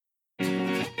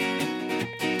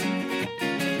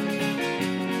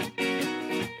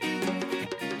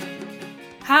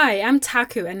Hi, I'm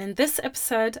Taku, and in this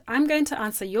episode, I'm going to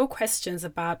answer your questions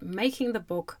about making the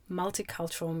book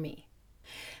Multicultural Me.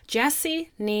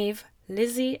 Jassy, Neve,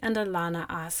 Lizzie, and Alana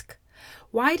ask,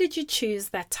 why did you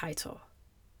choose that title?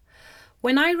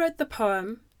 When I wrote the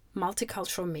poem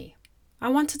Multicultural Me, I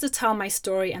wanted to tell my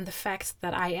story and the fact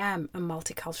that I am a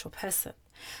multicultural person.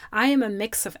 I am a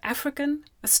mix of African,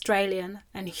 Australian,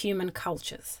 and human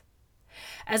cultures.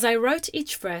 As I wrote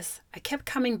each verse, I kept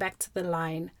coming back to the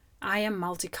line, I am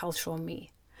multicultural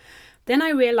me. Then I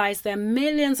realized there are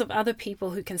millions of other people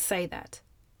who can say that.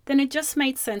 Then it just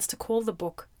made sense to call the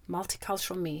book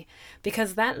Multicultural Me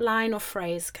because that line or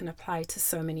phrase can apply to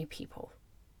so many people.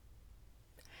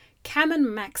 Cam and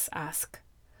Max ask,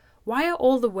 why are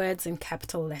all the words in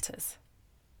capital letters?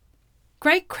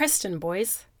 Great question,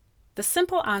 boys. The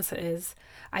simple answer is,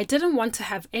 I didn't want to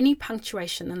have any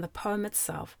punctuation in the poem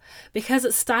itself because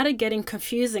it started getting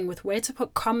confusing with where to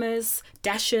put commas,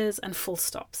 dashes, and full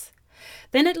stops.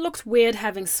 Then it looked weird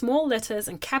having small letters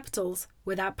and capitals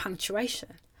without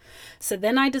punctuation. So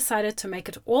then I decided to make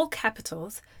it all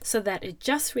capitals so that it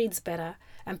just reads better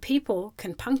and people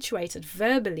can punctuate it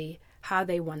verbally how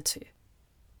they want to.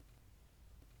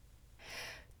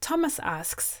 Thomas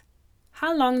asks,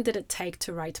 how long did it take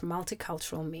to write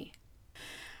Multicultural Me?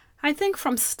 I think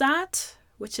from start,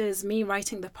 which is me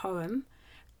writing the poem,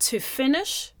 to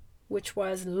finish, which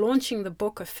was launching the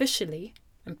book officially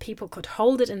and people could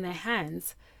hold it in their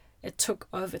hands, it took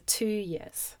over 2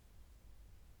 years.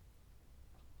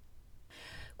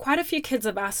 Quite a few kids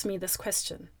have asked me this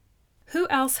question. Who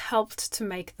else helped to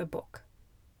make the book?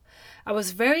 I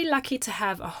was very lucky to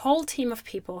have a whole team of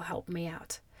people help me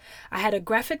out. I had a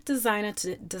graphic designer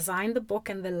to design the book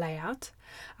and the layout.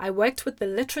 I worked with the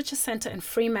Literature Centre in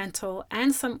Fremantle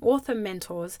and some author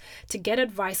mentors to get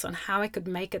advice on how I could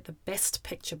make it the best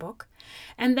picture book.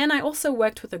 And then I also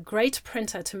worked with a great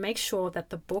printer to make sure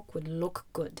that the book would look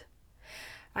good.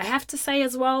 I have to say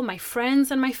as well, my friends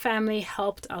and my family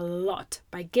helped a lot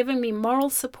by giving me moral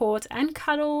support and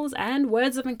cuddles and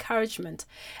words of encouragement,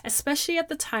 especially at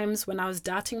the times when I was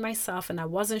doubting myself and I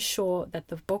wasn't sure that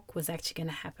the book was actually going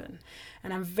to happen.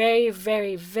 And I'm very,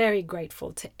 very, very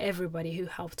grateful to everybody who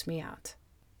helped me out.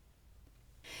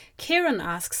 Kieran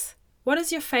asks, what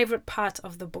is your favorite part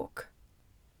of the book?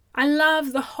 I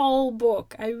love the whole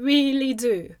book, I really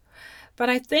do. But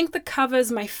I think the cover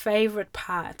is my favorite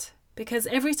part. Because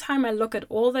every time I look at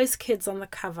all those kids on the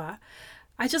cover,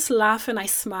 I just laugh and I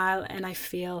smile and I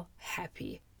feel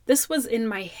happy. This was in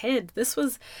my head. This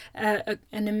was an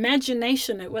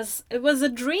imagination. It was a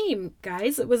dream,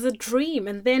 guys. It was a dream.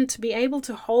 And then to be able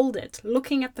to hold it,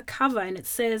 looking at the cover and it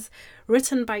says,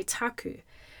 written by Taku.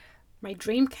 My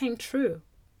dream came true.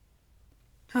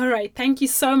 All right, thank you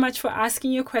so much for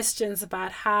asking your questions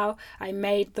about how I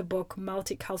made the book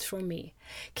Multicultural Me.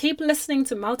 Keep listening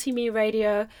to Multi-Me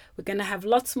Radio. We're going to have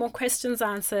lots more questions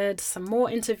answered, some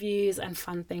more interviews and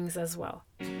fun things as well.